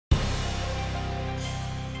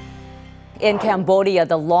In Cambodia,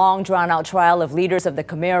 the long drawn-out trial of leaders of the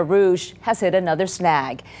Khmer Rouge has hit another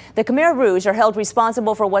snag. The Khmer Rouge are held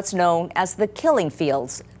responsible for what's known as the killing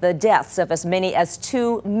fields, the deaths of as many as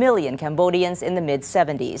 2 million Cambodians in the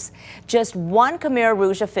mid-70s. Just one Khmer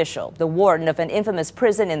Rouge official, the warden of an infamous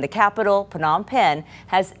prison in the capital, Phnom Penh,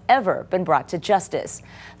 has ever been brought to justice.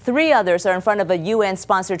 3 others are in front of a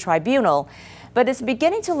UN-sponsored tribunal, but it's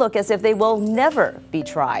beginning to look as if they will never be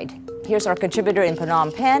tried. Here's our contributor in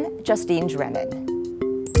Phnom Penh, Justine Drennan.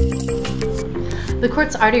 The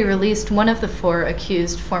court's already released one of the 4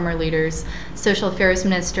 accused former leaders, Social Affairs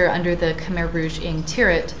Minister under the Khmer Rouge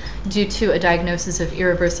Tirret, due to a diagnosis of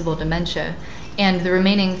irreversible dementia, and the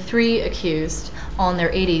remaining 3 accused, all in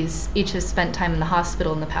their 80s, each have spent time in the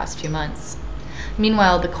hospital in the past few months.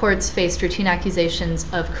 Meanwhile, the courts faced routine accusations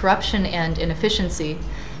of corruption and inefficiency,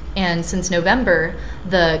 and since November,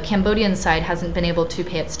 the Cambodian side hasn't been able to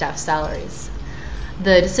pay its staff salaries.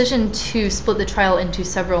 The decision to split the trial into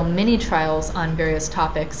several mini-trials on various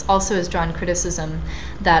topics also has drawn criticism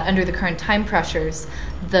that under the current time pressures,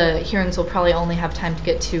 the hearings will probably only have time to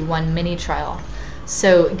get to one mini-trial.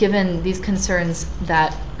 So given these concerns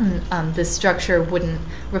that this structure wouldn't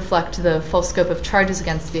reflect the full scope of charges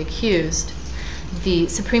against the accused, the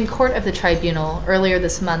Supreme Court of the Tribunal earlier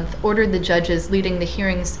this month ordered the judges leading the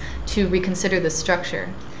hearings to reconsider this structure.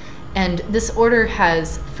 And this order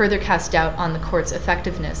has further cast doubt on the court's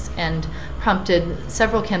effectiveness and prompted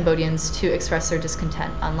several Cambodians to express their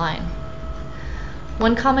discontent online.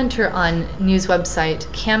 One commenter on news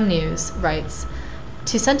website Cam News writes,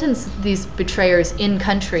 "To sentence these betrayers in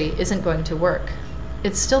country isn't going to work.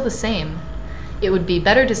 It's still the same. It would be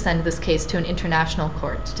better to send this case to an international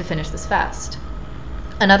court to finish this fast."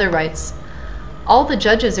 Another writes, "All the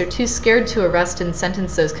judges are too scared to arrest and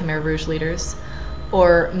sentence those Khmer Rouge leaders.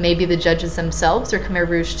 Or maybe the judges themselves are Khmer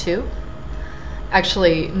Rouge too?"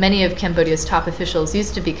 Actually, many of Cambodia's top officials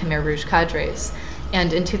used to be Khmer Rouge cadres,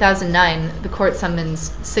 and in 2009, the court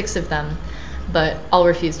summons 6 of them, but all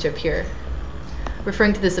refused to appear.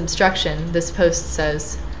 Referring to this obstruction, this post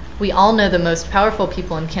says, "We all know the most powerful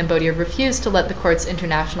people in Cambodia refuse to let the court's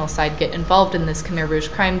international side get involved in this Khmer Rouge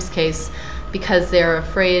crimes case because they are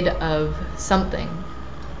afraid of something."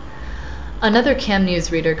 Another Cam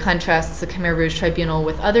News reader contrasts the Khmer Rouge Tribunal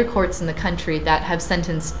with other courts in the country that have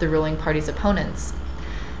sentenced the ruling party's opponents.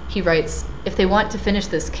 He writes, "If they want to finish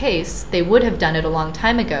this case, they would have done it a long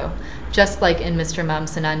time ago, just like in Mr. Mam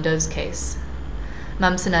Sanando's case."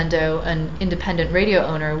 Mam Sanando, an independent radio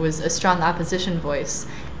owner, was a strong opposition voice,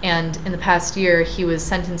 and in the past year he was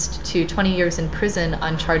sentenced to 20 years in prison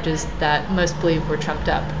on charges that most believe were trumped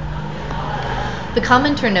up. The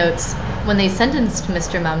commenter notes, "When they sentenced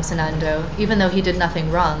Mr. Mam Sanando, even though he did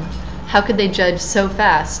nothing wrong, how could they judge so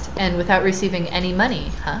fast and without receiving any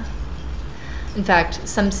money, huh?" In fact,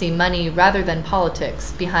 some see money rather than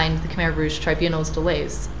politics behind the Khmer Rouge Tribunal's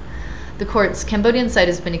delays. The court's Cambodian side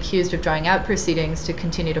has been accused of drawing out proceedings to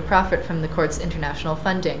continue to profit from the court's international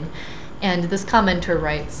funding, and this commenter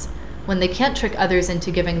writes, "When they can't trick others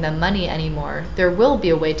into giving them money anymore, there will be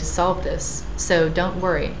a way to solve this, so don't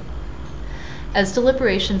worry." As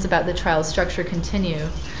deliberations about the trial structure continue,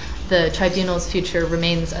 the tribunal's future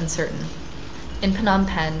remains uncertain. In Phnom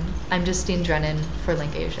Penh, I'm Justine Drennan for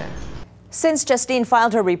LinkAsia. Since Justine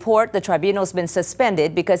filed her report, the tribunal's been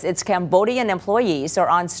suspended because its Cambodian employees are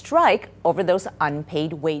on strike over those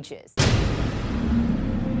unpaid wages.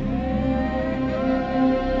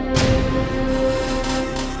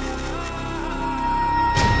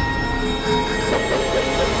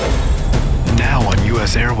 Now on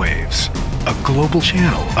U.S. airwaves, a global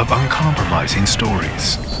channel of uncompromising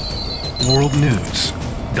stories. World news,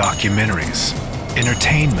 documentaries,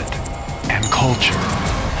 entertainment, and culture.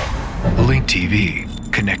 Link TV,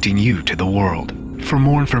 connecting you to the world. For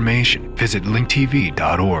more information, visit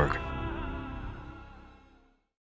linktv.org.